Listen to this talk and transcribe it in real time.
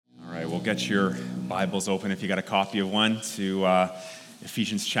Get your Bibles open if you got a copy of one to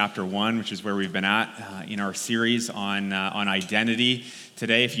Ephesians chapter 1, which is where we've been at in our series on identity.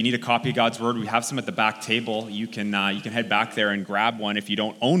 Today, if you need a copy of God's Word, we have some at the back table. You can head back there and grab one if you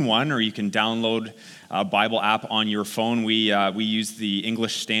don't own one, or you can download a Bible app on your phone. We use the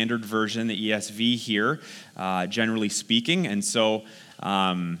English Standard Version, the ESV here, generally speaking, and so.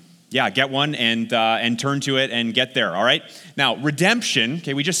 Get one and turn to it and get there, all right? Now, redemption,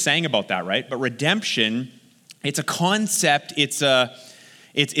 okay, we just sang about that, right? But redemption, it's a concept, it's a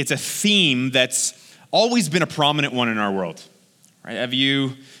theme that's always been a prominent one in our world, right? Have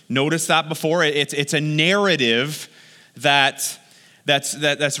you noticed that before? It's a narrative that's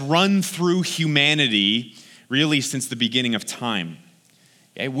run through humanity really since the beginning of time.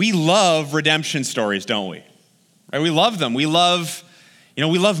 Okay? We love redemption stories, don't we? Right? We love them. We love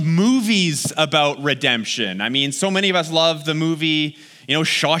movies about redemption. I mean, so many of us love the movie,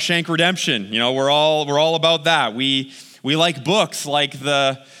 Shawshank Redemption. We're all about that. We like books like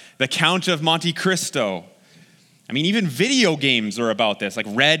the Count of Monte Cristo. I mean, even video games are about this. Like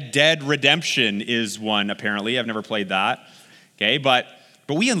Red Dead Redemption is one, apparently. I've never played that. Okay, but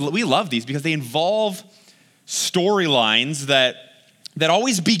we love these because they involve storylines that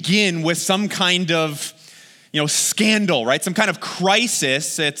always begin with some kind of scandal, right? Some kind of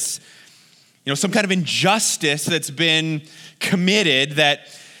crisis. It's, some kind of injustice that's been committed that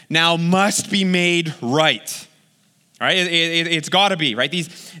now must be made right. Right? It's got to be, right?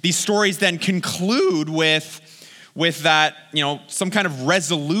 These stories then conclude with that, some kind of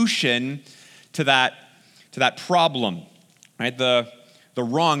resolution to that problem, right? The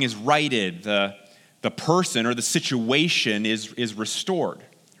wrong is righted. The person or the situation is restored,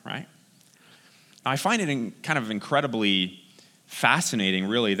 right? I find it kind of incredibly fascinating,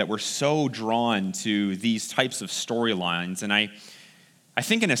 really, that we're so drawn to these types of storylines. And I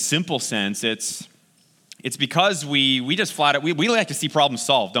think in a simple sense, it's because we just flat out, we like to see problems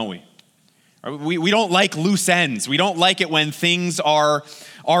solved, don't we? We don't like loose ends. We don't like it when things are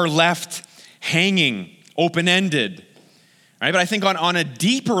left hanging, open-ended. Right? But I think on a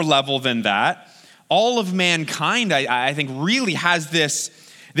deeper level than that, all of mankind, I think, really has this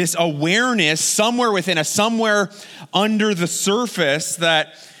awareness somewhere within us, somewhere under the surface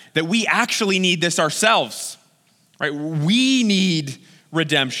that we actually need this ourselves, right? We need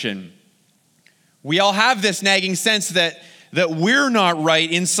redemption. We all have this nagging sense that we're not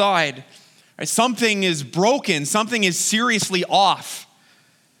right inside. Right? Something is broken. Something is seriously off.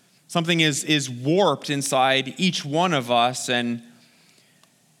 Something is warped inside each one of us. And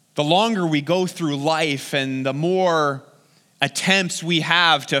the longer we go through life and the more attempts we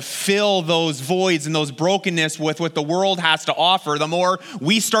have to fill those voids and those brokenness with what the world has to offer, the more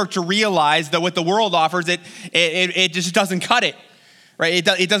we start to realize that what the world offers, it just doesn't cut it, right?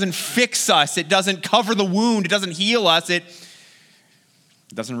 It doesn't fix us. It doesn't cover the wound. It doesn't heal us. It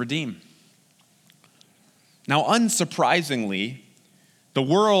doesn't redeem. Now, unsurprisingly, the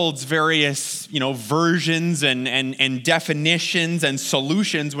world's various, versions and definitions and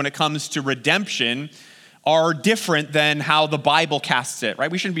solutions when it comes to redemption are different than how the Bible casts it,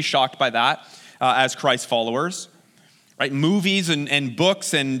 right? We shouldn't be shocked by that as Christ followers, right? Movies and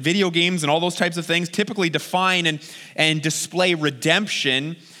books and video games and all those types of things typically define and display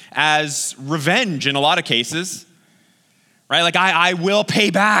redemption as revenge in a lot of cases, right? Like I will pay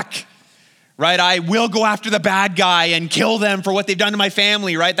back, right? I will go after the bad guy and kill them for what they've done to my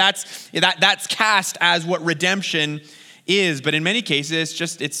family, right? That's cast as what redemption is, but in many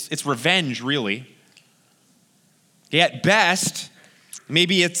cases, it's revenge, really. At best,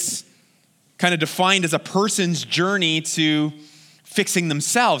 maybe it's kind of defined as a person's journey to fixing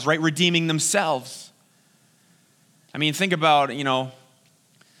themselves, right? Redeeming themselves. I mean, think about,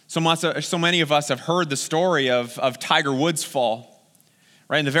 so many of us have heard the story of Tiger Woods' fall,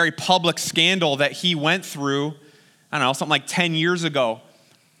 right? And the very public scandal that he went through, I don't know, something like 10 years ago.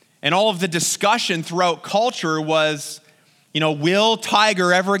 And all of the discussion throughout culture was, will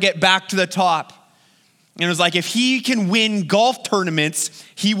Tiger ever get back to the top? And it was like, if he can win golf tournaments,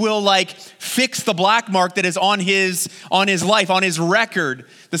 he will fix the black mark that is on his life, on his record.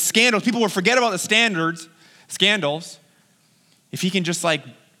 The scandals, people will forget about the scandals, if he can just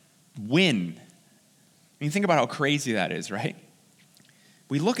win. I mean, think about how crazy that is, right?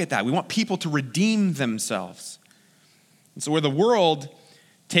 We look at that. We want people to redeem themselves. And so where the world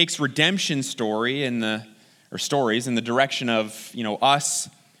takes redemption stories in the direction of, us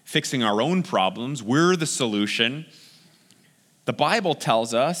fixing our own problems, we're the solution. The Bible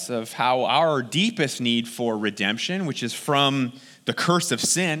tells us of how our deepest need for redemption, which is from the curse of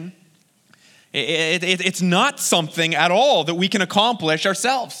sin, it's not something at all that we can accomplish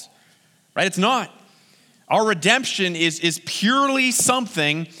ourselves. right? It's not. Our redemption is purely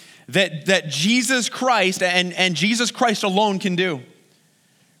something that Jesus Christ and Jesus Christ alone can do,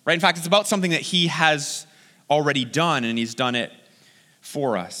 right? In fact, it's about something that he has already done, and he's done it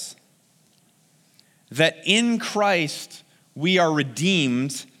for us. That in Christ we are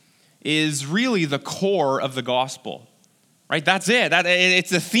redeemed is really the core of the gospel, right? That's it. It's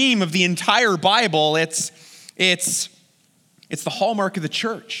the theme of the entire Bible. It's the hallmark of the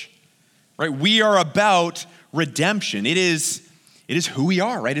church, right? We are about redemption. It is who we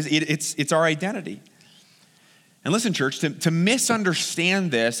are, right? It's our identity. And listen, church, to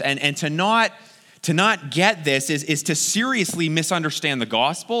misunderstand this and to not get this is to seriously misunderstand the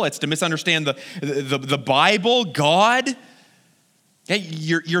gospel. It's to misunderstand the Bible, God,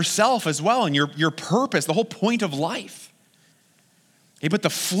 yourself as well, and your purpose, the whole point of life. Okay, but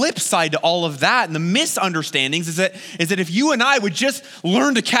the flip side to all of that and the misunderstandings is that if you and I would just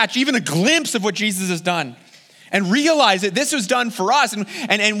learn to catch even a glimpse of what Jesus has done and realize that this was done for us,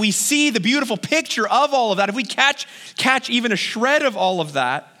 and we see the beautiful picture of all of that, if we catch even a shred of all of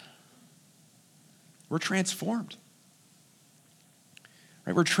that, we're transformed.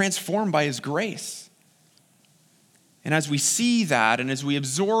 Right? We're transformed by his grace. And as we see that, and as we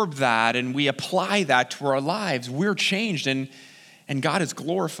absorb that, and we apply that to our lives, we're changed, and God is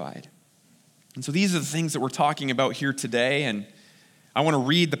glorified. And so these are the things that we're talking about here today, and I want to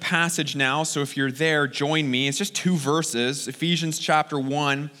read the passage now, so if you're there, join me. It's just 2 verses, Ephesians chapter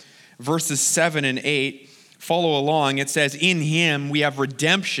 1, verses 7 and 8. Follow along. It says, "In him we have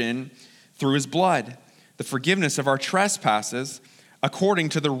redemption through his blood, the forgiveness of our trespasses, according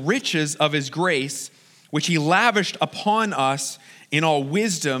to the riches of his grace, which he lavished upon us in all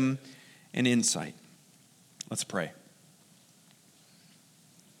wisdom and insight." Let's pray.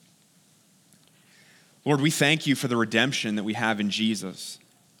 Lord, we thank you for the redemption that we have in Jesus.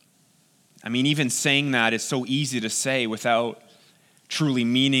 I mean, even saying that is so easy to say without truly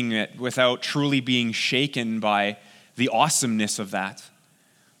meaning it, without truly being shaken by the awesomeness of that.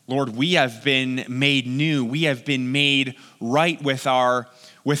 Lord, we have been made new. We have been made right with our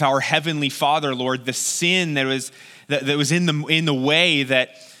heavenly Father, Lord. The sin that was in the way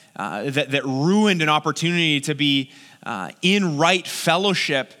that ruined an opportunity to be in right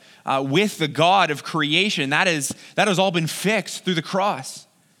fellowship with the God of creation, that has all been fixed through the cross.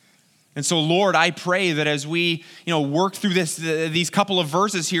 And so, Lord, I pray that as we work through these couple of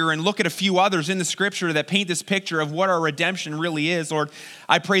verses here and look at a few others in the scripture that paint this picture of what our redemption really is, Lord,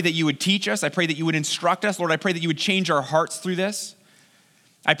 I pray that you would teach us. I pray that you would instruct us. Lord, I pray that you would change our hearts through this.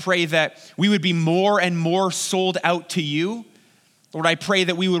 I pray that we would be more and more sold out to you. Lord, I pray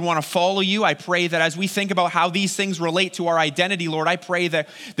that we would want to follow you. I pray that as we think about how these things relate to our identity, Lord, I pray that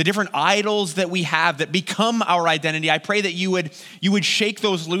the different idols that we have that become our identity, I pray that you would shake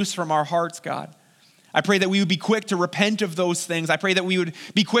those loose from our hearts, God. I pray that we would be quick to repent of those things. I pray that we would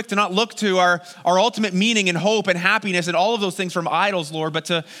be quick to not look to our ultimate meaning and hope and happiness and all of those things from idols, Lord, but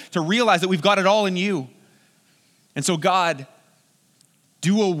to realize that we've got it all in you. And so, God,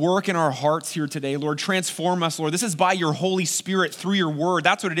 do a work in our hearts here today, Lord. Transform us, Lord. This is by your Holy Spirit through your word.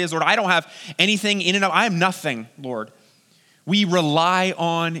 That's what it is, Lord. I don't have anything in and of. I am nothing, Lord. We rely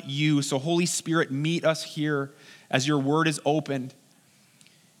on you. So Holy Spirit, meet us here as your word is opened.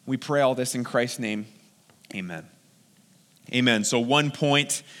 We pray all this in Christ's name. Amen. Amen. So 1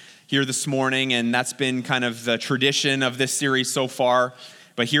 point here this morning, and that's been kind of the tradition of this series so far.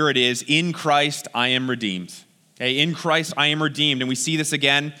 But here it is. In Christ, I am redeemed. Okay, in Christ, I am redeemed. And we see this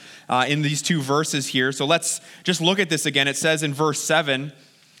again in these 2 verses here. So let's just look at this again. It says in verse 7,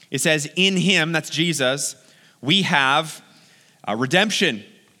 it says, in him, that's Jesus, we have redemption.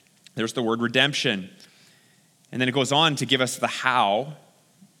 There's the word redemption. And then it goes on to give us the how.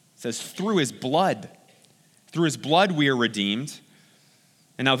 It says, through his blood. Through his blood we are redeemed.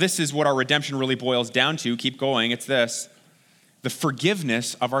 And now this is what our redemption really boils down to. Keep going. It's this. The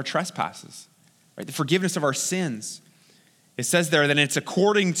forgiveness of our trespasses. Right, the forgiveness of our sins. It says there that it's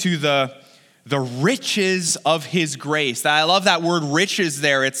according to the riches of his grace. I love that word riches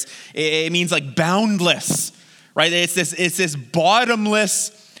there. It means like boundless, right? It's this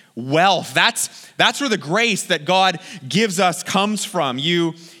bottomless wealth. That's where the grace that God gives us comes from.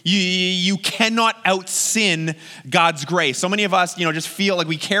 You cannot out-sin God's grace. So many of us, just feel like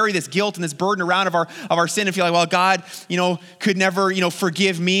we carry this guilt and this burden around of our sin and feel like, well, God, could never,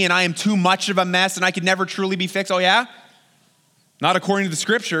 forgive me and I am too much of a mess and I could never truly be fixed. Oh yeah? Not according to the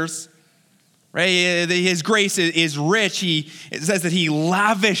scriptures. Right? His grace is rich. It says that he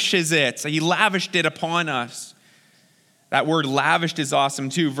lavishes it. So he lavished it upon us. That word lavished is awesome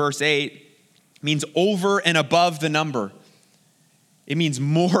too. Verse 8 means over and above the number. It means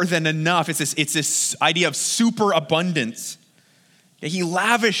more than enough. It's this idea of superabundance. He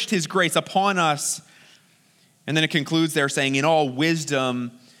lavished his grace upon us. And then it concludes there saying, in all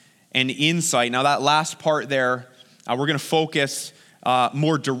wisdom and insight. Now that last part there, we're going to focus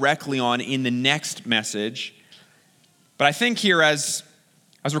more directly on in the next message. But I think here as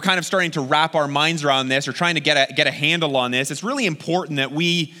we're kind of starting to wrap our minds around this or trying to get a handle on this, it's really important that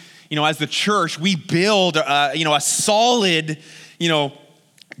we, as the church, we build, a solid,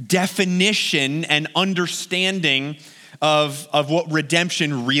 definition and understanding of what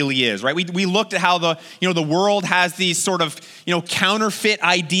redemption really is, right? We looked at how the world has these sort of, counterfeit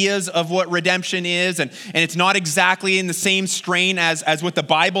ideas of what redemption is, and it's not exactly in the same strain as what the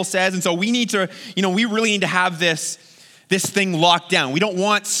Bible says. And so we need to, we really need to have this thing locked down. We don't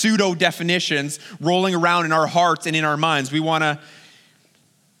want pseudo definitions rolling around in our hearts and in our minds. We want to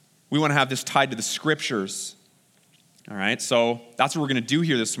have this tied to the scriptures. All right, so that's what we're going to do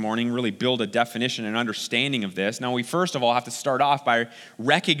here this morning, really build a definition and understanding of this. Now, we first of all have to start off by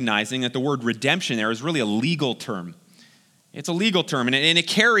recognizing that the word redemption there is really a legal term. It's a legal term, and it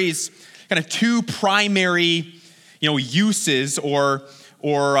carries kind of two primary, uses or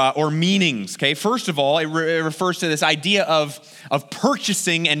meanings, okay? First of all, it refers to this idea of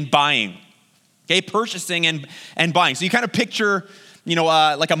purchasing and buying, okay? Purchasing and buying. So you kind of picture,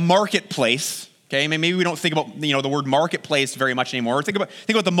 like a marketplace. Okay, maybe we don't think about the word marketplace very much anymore. Think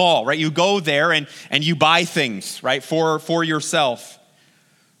about the mall, right? You go there and you buy things, right, for yourself.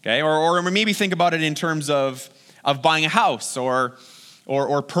 Okay, or maybe think about it in terms of buying a house or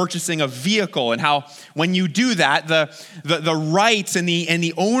purchasing a vehicle, and how when you do that, the rights and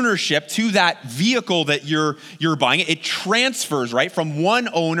the ownership to that vehicle that you're buying, it transfers, right, from one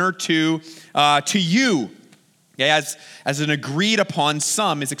owner to you. Okay, as an agreed upon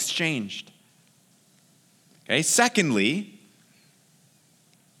sum is exchanged. Okay, secondly,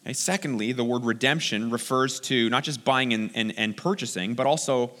 the word redemption refers to not just buying and purchasing, but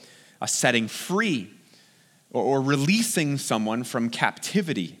also setting free or releasing someone from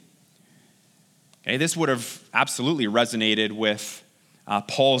captivity. Okay, this would have absolutely resonated with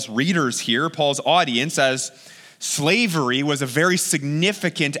Paul's readers here, Paul's audience, as slavery was a very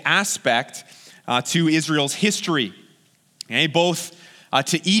significant aspect to Israel's history. Okay, both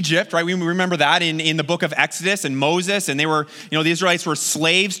to Egypt, right? We remember that in the book of Exodus and Moses, and they were, the Israelites were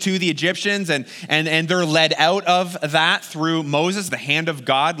slaves to the Egyptians, and they're led out of that through Moses. The hand of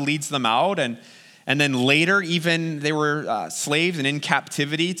God leads them out, and then later even they were slaves and in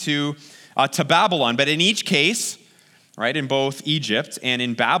captivity to Babylon. But in each case, right, in both Egypt and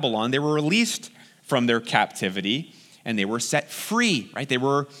in Babylon, they were released from their captivity and they were set free, right? They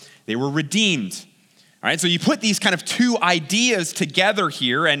were redeemed. All right, so you put these kind of two ideas together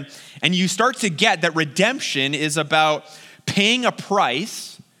here, and you start to get that redemption is about paying a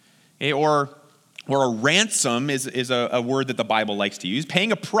price, okay, or a ransom is a word that the Bible likes to use,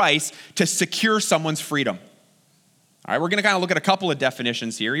 paying a price to secure someone's freedom. All right, we're going to kind of look at a couple of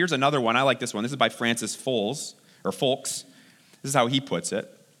definitions here. Here's another one. I like this one. This is by Francis Folks. This is how he puts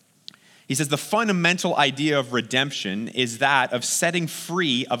it. He says, the fundamental idea of redemption is that of setting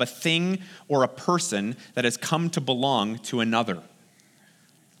free of a thing or a person that has come to belong to another.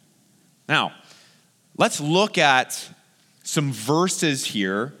 Now, let's look at some verses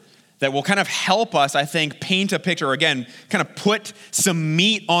here that will kind of help us, I think, paint a picture, or again, kind of put some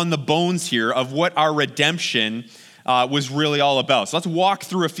meat on the bones here of what our redemption was really all about. So let's walk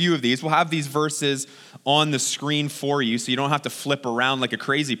through a few of these. We'll have these verses on the screen for you so you don't have to flip around like a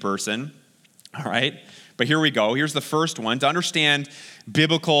crazy person. All right, but here we go. Here's the first one. To understand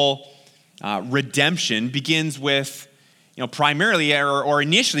biblical redemption begins with, primarily or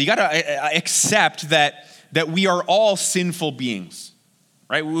initially, you got to accept that we are all sinful beings,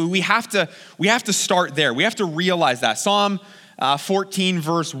 right? We have to start there. We have to realize that. Psalm 14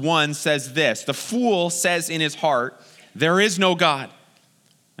 verse 1 says this: the fool says in his heart, there is no God.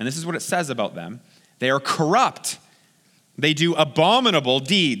 And this is what it says about them. They are corrupt. They do abominable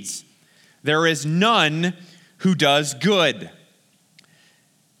deeds. There is none who does good.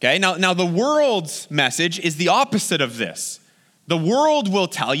 Okay, now the world's message is the opposite of this. The world will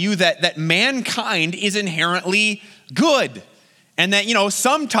tell you that mankind is inherently good. And that,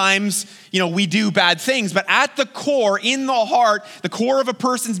 sometimes, we do bad things, but at the core, in the heart, the core of a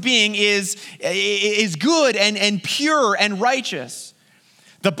person's being is good and pure and righteous.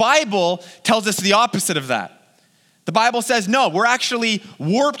 The Bible tells us the opposite of that. The Bible says, no, we're actually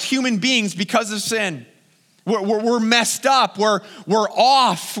warped human beings because of sin. We're messed up. We're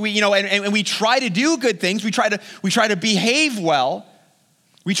off. And we try to do good things. We try to behave well.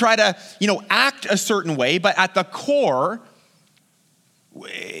 We try to, act a certain way. But at the core,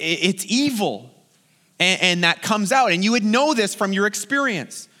 It's evil. And that comes out. And you would know this from your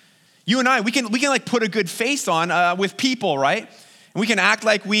experience. You and I, we can like put a good face on with people, right? And we can act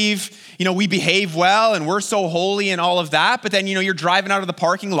like we behave well and we're so holy and all of that. But then, you're driving out of the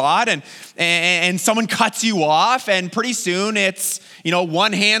parking lot and someone cuts you off. And pretty soon it's,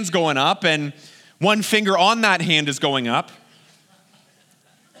 one hand's going up and one finger on that hand is going up.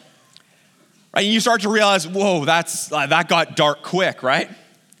 Right? And you start to realize, whoa, that got dark quick, right?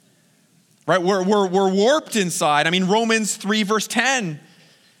 Right? We're warped inside. I mean, Romans 3 verse 10,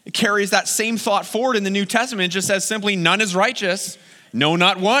 it carries that same thought forward in the New Testament. It just says simply, none is righteous. No,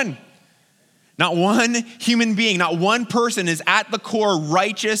 not one. Not one human being, not one person is at the core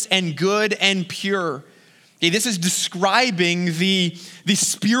righteous and good and pure. Okay, this is describing the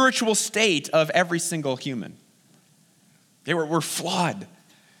spiritual state of every single human. Okay, we're flawed.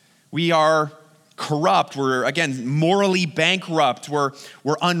 We are corrupt. We're, again, morally bankrupt. We're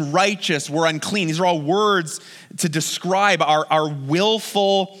unrighteous. We're unclean. These are all words to describe our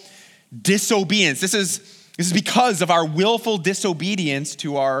willful disobedience. This is because of our willful disobedience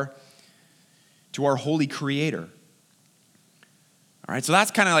to our holy Creator. All right, so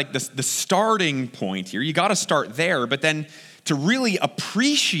that's kind of like the starting point here. You got to start there, but then to really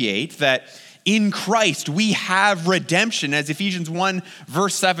appreciate that in Christ we have redemption, as Ephesians 1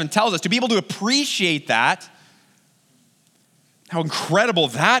 verse 7 tells us, to be able to appreciate that, how incredible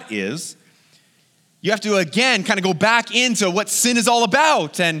that is, you have to again kind of go back into what sin is all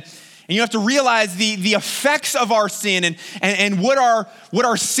about, and you have to realize the effects of our sin and what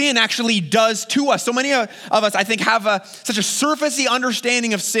our sin actually does to us. So many of us, I think, have such a surfacey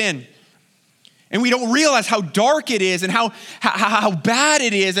understanding of sin. And we don't realize how dark it is and how bad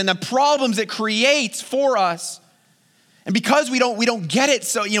it is and the problems it creates for us. And because we don't get it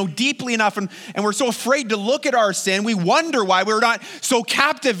so deeply enough and we're so afraid to look at our sin, we wonder why we're not so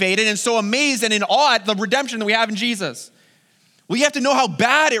captivated and so amazed and in awe at the redemption that we have in Jesus. Well, you have to know how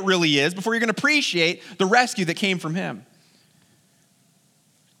bad it really is before you're going to appreciate the rescue that came from him.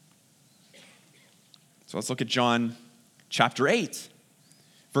 So let's look at John chapter 8,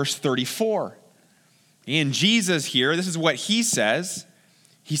 verse 34. And Jesus here, this is what he says.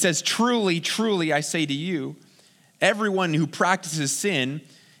 He says, "Truly, truly, I say to you, everyone who practices sin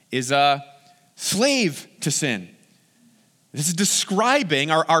is a slave to sin." This is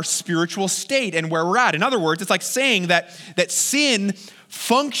describing our spiritual state and where we're at. In other words, it's like saying that sin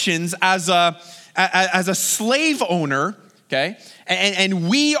functions as a slave owner, okay? And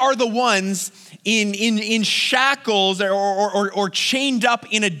we are the ones in shackles or chained up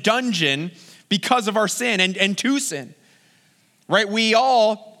in a dungeon because of our sin and to sin, right? We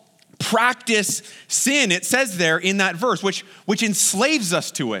all practice sin, it says there in that verse, which enslaves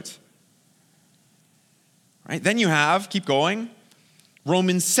us to it. Right? Then you have, keep going,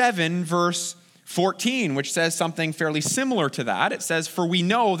 Romans 7 verse 14, which says something fairly similar to that. It says, "For we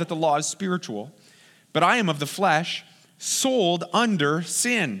know that the law is spiritual, but I am of the flesh, sold under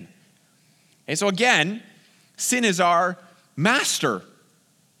sin." And so again, sin is our master.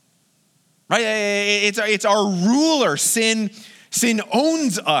 Right? It's our ruler. Sin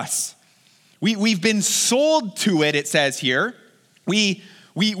owns us. We've been sold to it, it says here. We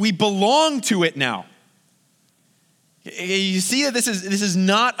belong to it now. You see that this is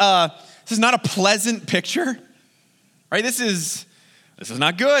not a pleasant picture, right? This is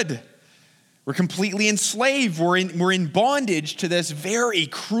not good. We're completely enslaved. We're in bondage to this very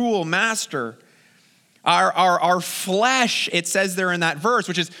cruel master. Our flesh, it says there in that verse,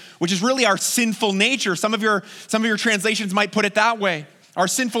 which is really our sinful nature. Some of your translations might put it that way. Our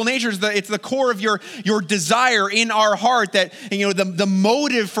sinful nature is it's the core of your desire in our heart, that the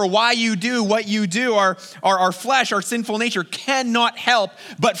motive for why you do what you do. Our flesh, our sinful nature cannot help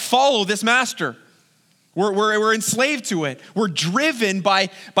but follow this master. We're enslaved to it. We're driven by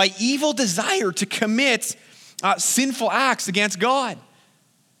evil desire to commit sinful acts against God.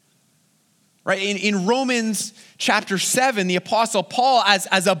 Right? In Romans chapter 7, the Apostle Paul,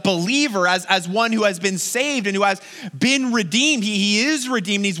 as a believer, as one who has been saved and who has been redeemed, he is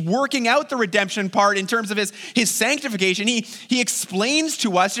redeemed. He's working out the redemption part in terms of his sanctification. He explains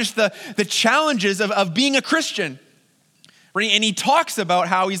to us just the challenges of being a Christian. Right? And he talks about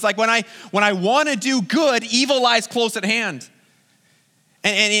how he's like, when I want to do good, evil lies close at hand.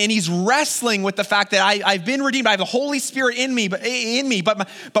 And he's wrestling with the fact that I've been redeemed. I have the Holy Spirit in me, but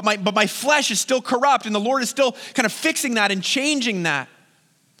my flesh is still corrupt, and the Lord is still kind of fixing that and changing that.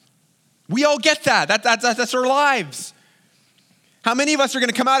 We all get that. That's our lives. How many of us are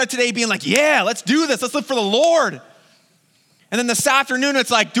going to come out of today being like, yeah, let's do this. Let's live for the Lord. And then this afternoon, it's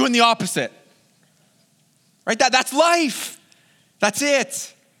like doing the opposite. Right? That's life. That's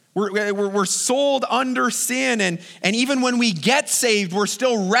it. We're sold under sin, and even when we get saved, we're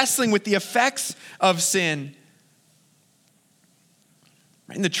still wrestling with the effects of sin.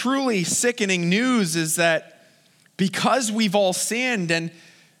 And the truly sickening news is that because we've all sinned, and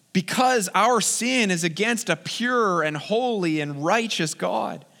because our sin is against a pure and holy and righteous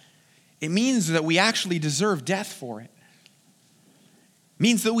God, it means that we actually deserve death for it. It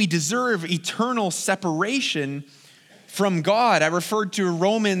means that we deserve eternal separation from God. I referred to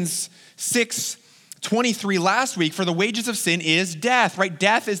Romans 6:23 last week. For the wages of sin is death, right?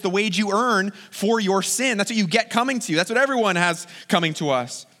 Death is the wage you earn for your sin. That's what you get coming to you. That's what everyone has coming to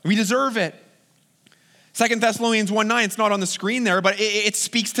us. We deserve it. 2 Thessalonians 1:9, it's not on the screen there, but it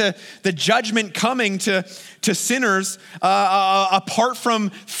speaks to the judgment coming to sinners apart from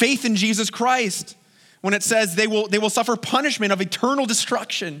faith in Jesus Christ. When it says they will suffer punishment of eternal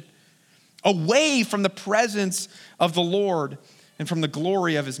destruction, away from the presence of the Lord and from the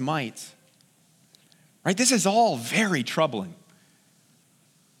glory of his might. Right? This is all very troubling.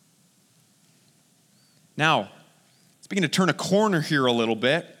 Now, let's begin to turn a corner here a little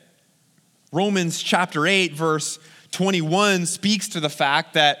bit. Romans chapter 8, verse 21 speaks to the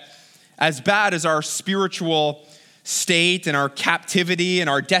fact that as bad as our spiritual state and our captivity and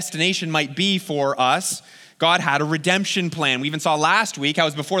our destination might be for us, God had a redemption plan. We even saw last week how it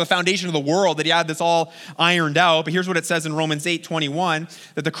was before the foundation of the world that he had this all ironed out. But here's what it says in Romans 8:21,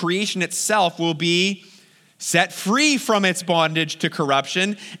 that the creation itself will be set free from its bondage to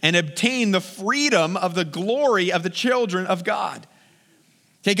corruption and obtain the freedom of the glory of the children of God.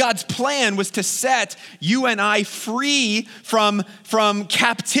 Okay, God's plan was to set you and I free from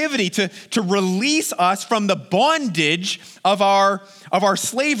captivity, to release us from the bondage of our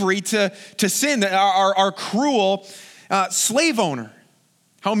slavery to sin, our cruel slave owner.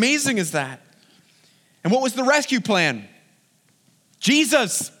 How amazing is that? And what was the rescue plan?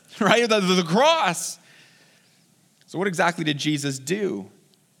 Jesus, right? The cross. So what exactly did Jesus do?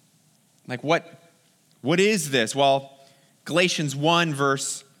 Like what is this? Well, Galatians 1,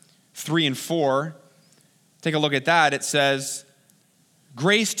 verse 3 and 4, take a look at that. It says,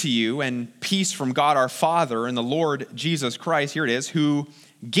 grace to you and peace from God our Father and the Lord Jesus Christ, here it is, who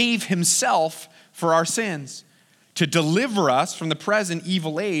gave himself for our sins to deliver us from the present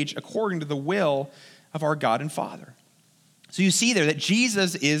evil age according to the will of our God and Father. So you see there that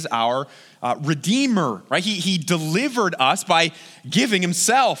Jesus is our Redeemer, right? He delivered us by giving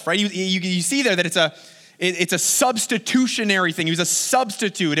himself, right? You see there that it's a substitutionary thing. He was a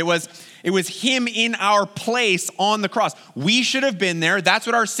substitute. It was him in our place on the cross. We should have been there. That's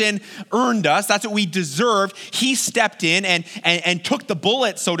what our sin earned us. That's what we deserved. He stepped in and took the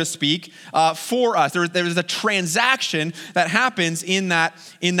bullet, so to speak, for us. There was a transaction that happens in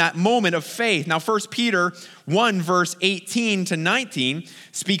that moment of faith. Now, 1 Peter 1, verse 18 to 19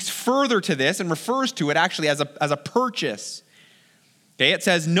 speaks further to this and refers to it actually as a purchase. Okay, it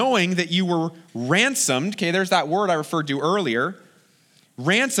says, knowing that you were ransomed, okay, there's that word I referred to earlier,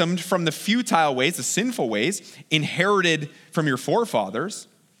 ransomed from the futile ways, the sinful ways, inherited from your forefathers.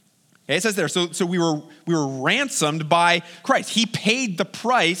 Okay, it says there, so we were ransomed by Christ. He paid the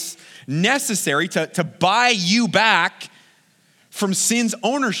price necessary to buy you back from sin's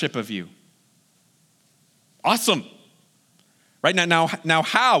ownership of you. Awesome. Right now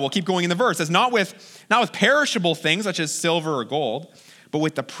how? We'll keep going in the verse. It says, not with perishable things such as silver or gold, but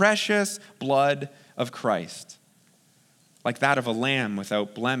with the precious blood of Christ, like that of a lamb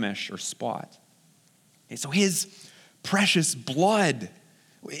without blemish or spot. Okay, so his precious blood,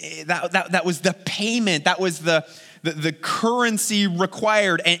 that was the payment, that was the currency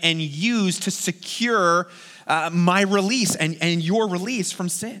required and used to secure my release and your release from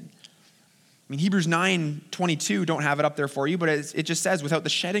sin. I mean, Hebrews 9:22, don't have it up there for you, but it just says, without the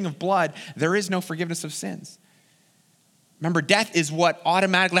shedding of blood, there is no forgiveness of sins. Remember, death is what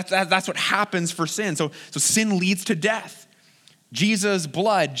automatically, that's what happens for sin. So sin leads to death. Jesus'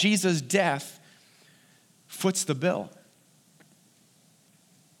 blood, Jesus' death foots the bill.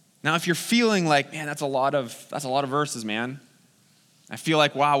 Now, if you're feeling like, man, that's a lot of verses, man. I feel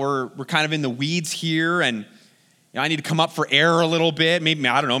like, wow, we're kind of in the weeds here, and I need to come up for air a little bit. Maybe,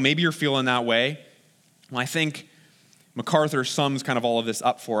 I don't know, maybe you're feeling that way. Well, I think MacArthur sums kind of all of this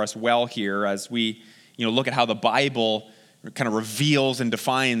up for us well here as we look at how the Bible kind of reveals and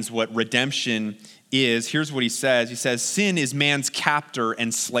defines what redemption is. Here's what he says. He says, sin is man's captor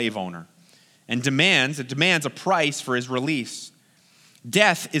and slave owner, and demands a price for his release.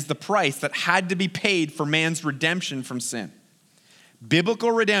 Death is the price that had to be paid for man's redemption from sin.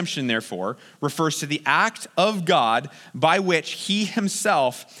 Biblical redemption, therefore, refers to the act of God by which he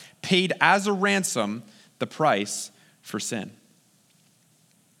himself paid as a ransom the price for sin.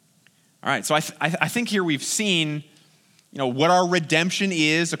 All right, so I think here we've seen, what our redemption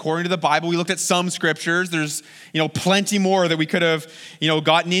is according to the Bible. We looked at some scriptures. There's, plenty more that we could have,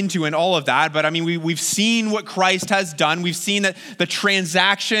 gotten into and all of that. But I mean, we've seen what Christ has done. We've seen that the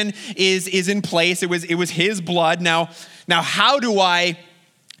transaction is in place. It was his blood. Now how do I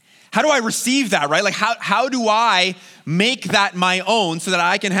receive that, right? Like how do I make that my own so that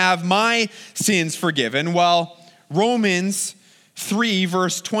I can have my sins forgiven? Well, Romans 3,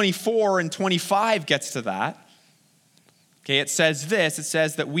 verse 24 and 25 gets to that. Okay, it says this. It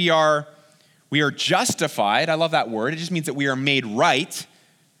says that we are justified. I love that word. It just means that we are made right.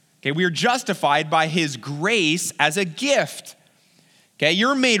 Okay, we are justified by his grace as a gift. Okay,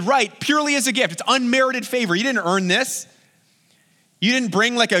 you're made right purely as a gift. It's unmerited favor. You didn't earn this. You didn't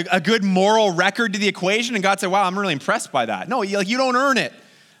bring like a good moral record to the equation and God said, wow, I'm really impressed by that. No, you don't earn it.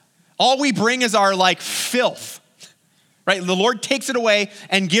 All we bring is our filth. Right? The Lord takes it away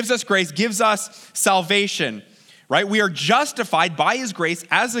and gives us grace, gives us salvation. Right? We are justified by his grace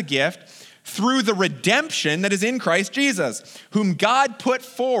as a gift through the redemption that is in Christ Jesus, whom God put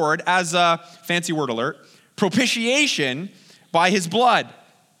forward as a, fancy word alert, propitiation by his blood.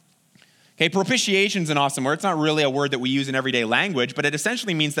 Okay, propitiation is an awesome word. It's not really a word that we use in everyday language, but it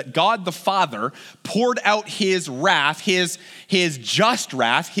essentially means that God the Father poured out his wrath, his just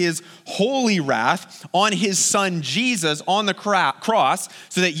wrath, his holy wrath on his son Jesus on the cross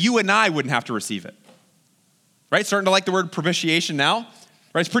so that you and I wouldn't have to receive it. Right? Starting to like the word propitiation now?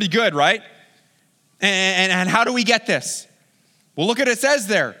 Right? It's pretty good, right? And how do we get this? Well, look at what it says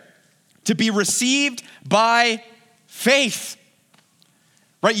there. To be received by faith.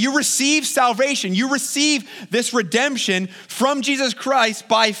 Right? You receive salvation. You receive this redemption from Jesus Christ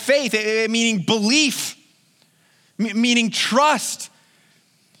by faith, meaning belief, meaning trust,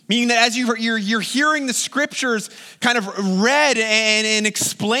 meaning that as you're hearing the scriptures kind of read and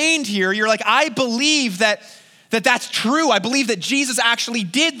explained here, you're like, I believe that's true. I believe that Jesus actually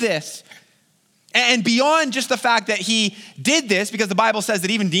did this. And beyond just the fact that he did this, because the Bible says that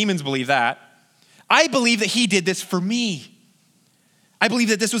even demons believe that, I believe that he did this for me. I believe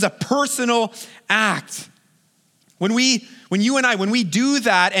that this was a personal act. When you and I do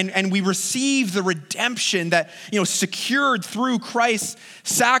that and we receive the redemption that, secured through Christ's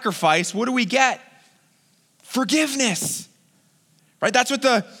sacrifice, what do we get? Forgiveness. Right? That's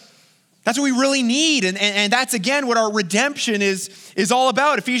what we really need. And that's, again, what our redemption is all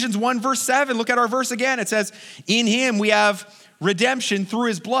about. Ephesians 1, verse 7, look at our verse again. It says, in him we have redemption through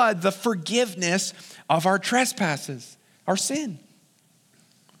his blood, the forgiveness of our trespasses, our sin.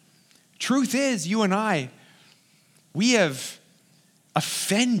 Truth is, you and I, we have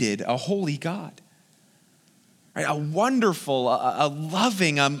offended a holy God. Right? A wonderful, a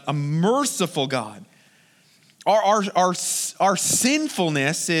loving, a merciful God. Our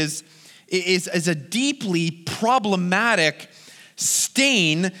sinfulness is a deeply problematic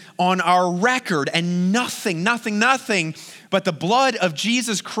stain on our record, and nothing but the blood of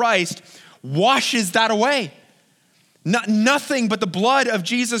Jesus Christ washes that away. Nothing but the blood of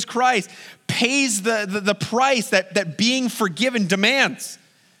Jesus Christ pays the price that being forgiven demands.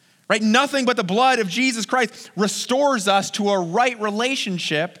 Right? Nothing but the blood of Jesus Christ restores us to a right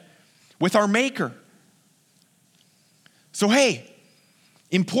relationship with our Maker. So hey,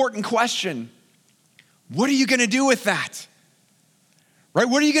 important question. What are you going to do with that? Right?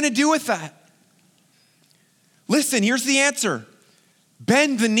 What are you going to do with that? Listen, here's the answer.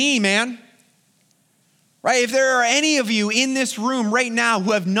 Bend the knee, man. Right? If there are any of you in this room right now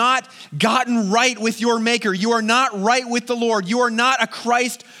who have not gotten right with your Maker, you are not right with the Lord, you are not a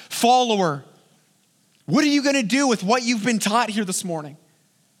Christ follower, what are you going to do with what you've been taught here this morning?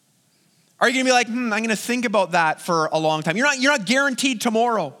 Are you going to be like, I'm going to think about that for a long time? You're not guaranteed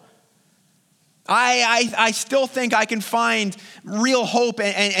tomorrow. I still think I can find real hope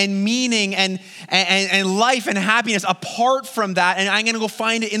and meaning and life and happiness apart from that, and I'm going to go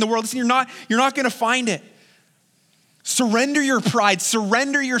find it in the world. Listen, you're not going to find it. Surrender your pride,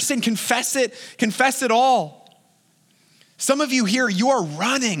 surrender your sin, confess it all. Some of you here, you are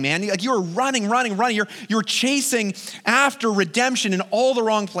running, man. Like you are running. You're chasing after redemption in all the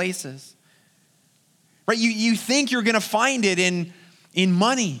wrong places. Right? You think you're going to find it in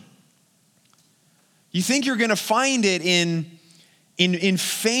money. You think you're going to find it in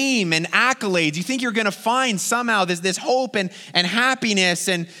fame and accolades. You think you're going to find somehow this hope and happiness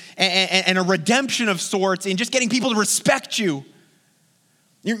and a redemption of sorts in just getting people to respect you.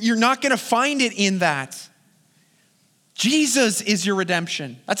 You're not going to find it in that. Jesus is your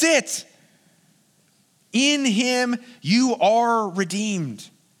redemption. That's it. In him, you are redeemed.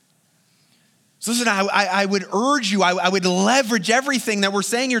 So listen, I would urge you, I would leverage everything that we're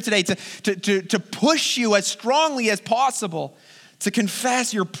saying here today to push you as strongly as possible to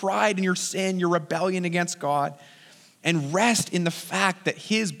confess your pride and your sin, your rebellion against God, and rest in the fact that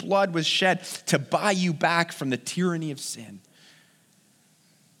his blood was shed to buy you back from the tyranny of sin.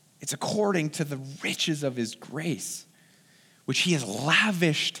 It's according to the riches of his grace, which he has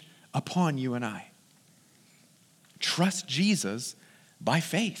lavished upon you and I. Trust Jesus by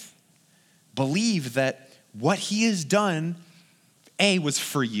faith. Believe that what he has done, was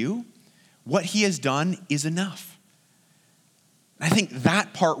for you. What he has done is enough. I think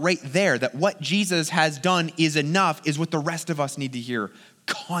that part right there, that what Jesus has done is enough, is what the rest of us need to hear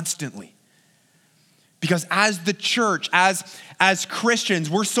constantly. Because as the church, as Christians,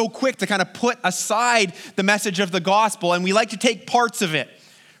 we're so quick to kind of put aside the message of the gospel, and we like to take parts of it,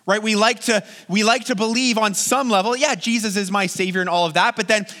 right? We like to believe on some level, yeah, Jesus is my Savior and all of that, but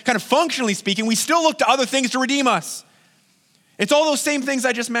then kind of functionally speaking, we still look to other things to redeem us. It's all those same things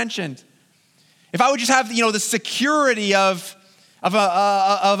I just mentioned. If I would just have, the security of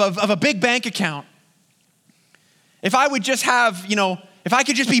a big bank account, if I would just have, if I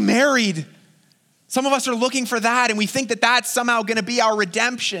could just be married, some of us are looking for that, and we think that that's somehow going to be our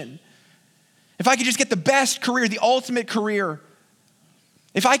redemption. If I could just get the best career, the ultimate career,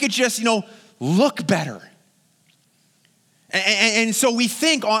 if I could just, look better. And so we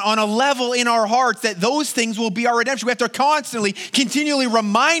think on a level in our hearts that those things will be our redemption. We have to continually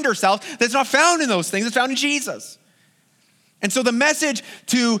remind ourselves that it's not found in those things, it's found in Jesus. And so the message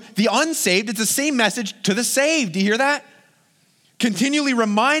to the unsaved, it's the same message to the saved. Do you hear that? Continually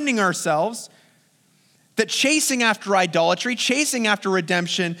reminding ourselves that chasing after idolatry, chasing after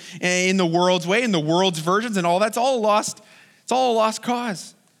redemption in the world's way, in the world's versions and all, it's all a lost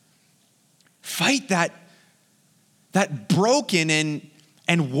cause. Fight that broken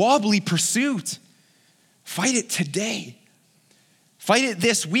and wobbly pursuit. Fight it today. Fight it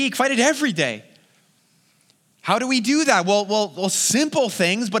this week. Fight it every day. How do we do that? Well, simple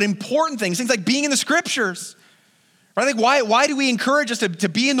things, but important things like being in the scriptures. Right? Like why do we encourage us to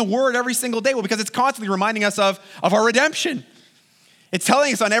be in the word every single day? Well, because it's constantly reminding us of our redemption. It's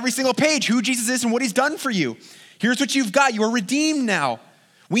telling us on every single page who Jesus is and what he's done for you. Here's what you've got. You are redeemed now.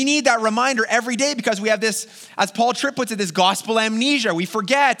 We need that reminder every day because we have this, as Paul Tripp puts it, this gospel amnesia. We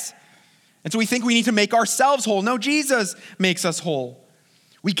forget. And so we think we need to make ourselves whole. No, Jesus makes us whole.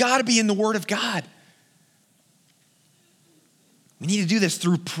 We got to be in the word of God. We need to do this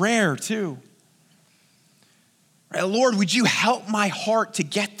through prayer too. Right, Lord, would you help my heart to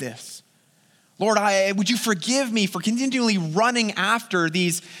get this? Lord, would you forgive me for continually running after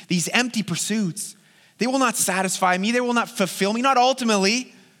these empty pursuits? They will not satisfy me. They will not fulfill me. Not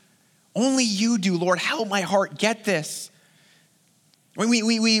ultimately. Only you do, Lord. Help my heart get this. We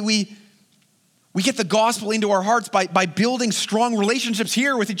get the gospel into our hearts by building strong relationships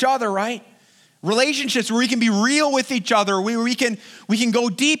here with each other, right? Relationships where we can be real with each other, where we can go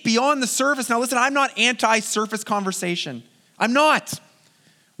deep beyond the surface. Now listen, I'm not anti-surface conversation. I'm not.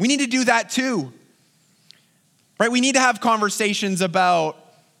 We need to do that too. Right? We need to have conversations about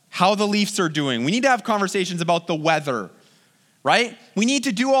how the Leafs are doing. We need to have conversations about the weather. Right? We need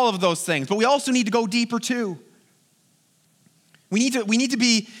to do all of those things, but we also need to go deeper too. We need to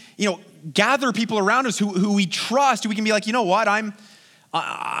be, gather people around us who we trust, who we can be like, you know what, I'm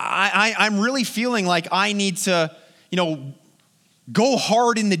really feeling like I need to, go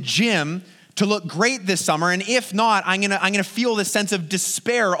hard in the gym to look great this summer. And if not, I'm gonna feel this sense of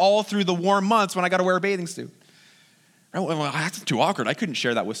despair all through the warm months when I got to wear a bathing suit. Right? Well, that's too awkward. I couldn't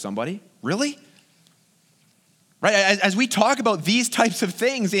share that with somebody. Really? Right? As we talk about these types of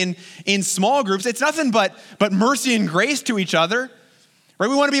things in small groups, it's nothing but mercy and grace to each other. Right?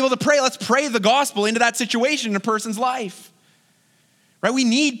 We want to be able to pray. Let's pray the gospel into that situation in a person's life. Right? We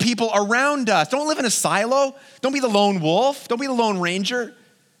need people around us. Don't live in a silo. Don't be the lone wolf. Don't be the lone ranger.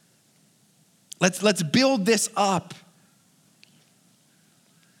 Let's build this up.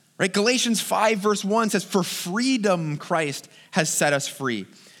 Right? Galatians 5 verse 1 says, "For freedom Christ has set us free.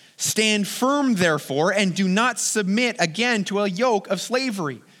 Stand firm, therefore, and do not submit again to a yoke of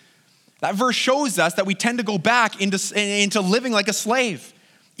slavery." That verse shows us that we tend to go back into living like a slave,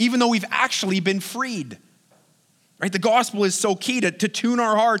 even though we've actually been freed. Right? The gospel is so key to tune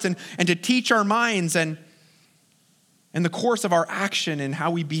our hearts and to teach our minds and the course of our action and how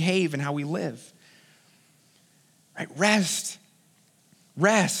we behave and how we live. Right?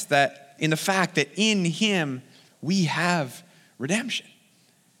 Rest that in the fact that in him we have redemption.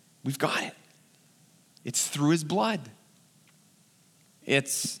 We've got it. It's through his blood.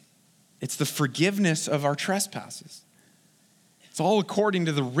 It's the forgiveness of our trespasses. It's all according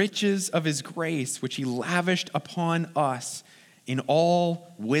to the riches of his grace, which he lavished upon us in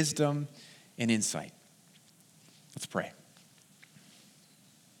all wisdom and insight. Let's pray.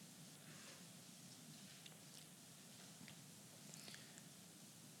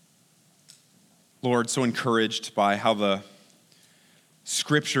 Lord, so encouraged by how the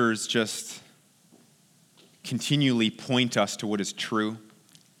scriptures just continually point us to what is true,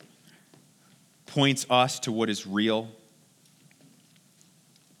 points us to what is real.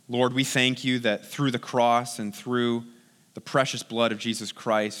 Lord, we thank you that through the cross and through the precious blood of Jesus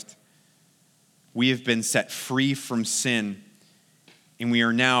Christ, we have been set free from sin, and we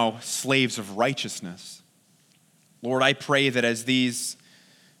are now slaves of righteousness. Lord, I pray that as these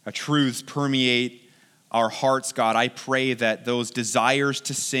truths permeate our hearts, God, I pray that those desires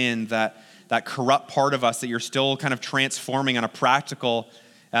to sin, that corrupt part of us that you're still kind of transforming on a practical,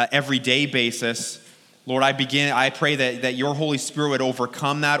 everyday basis, Lord, I pray that your Holy Spirit would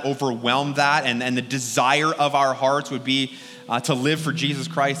overcome that, overwhelm that, and the desire of our hearts would be to live for Jesus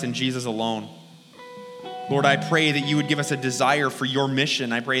Christ and Jesus alone. Lord, I pray that you would give us a desire for your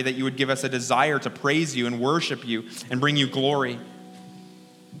mission. I pray that you would give us a desire to praise you and worship you and bring you glory.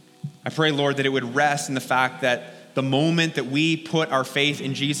 I pray, Lord, that it would rest in the fact that the moment that we put our faith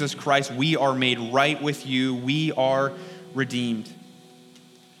in Jesus Christ, we are made right with you. We are redeemed.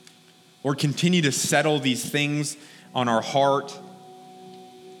 Lord, continue to settle these things on our heart.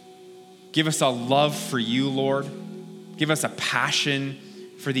 Give us a love for you, Lord. Give us a passion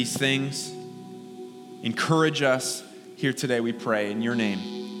for these things. Encourage us here today, we pray. In your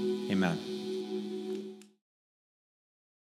name, amen.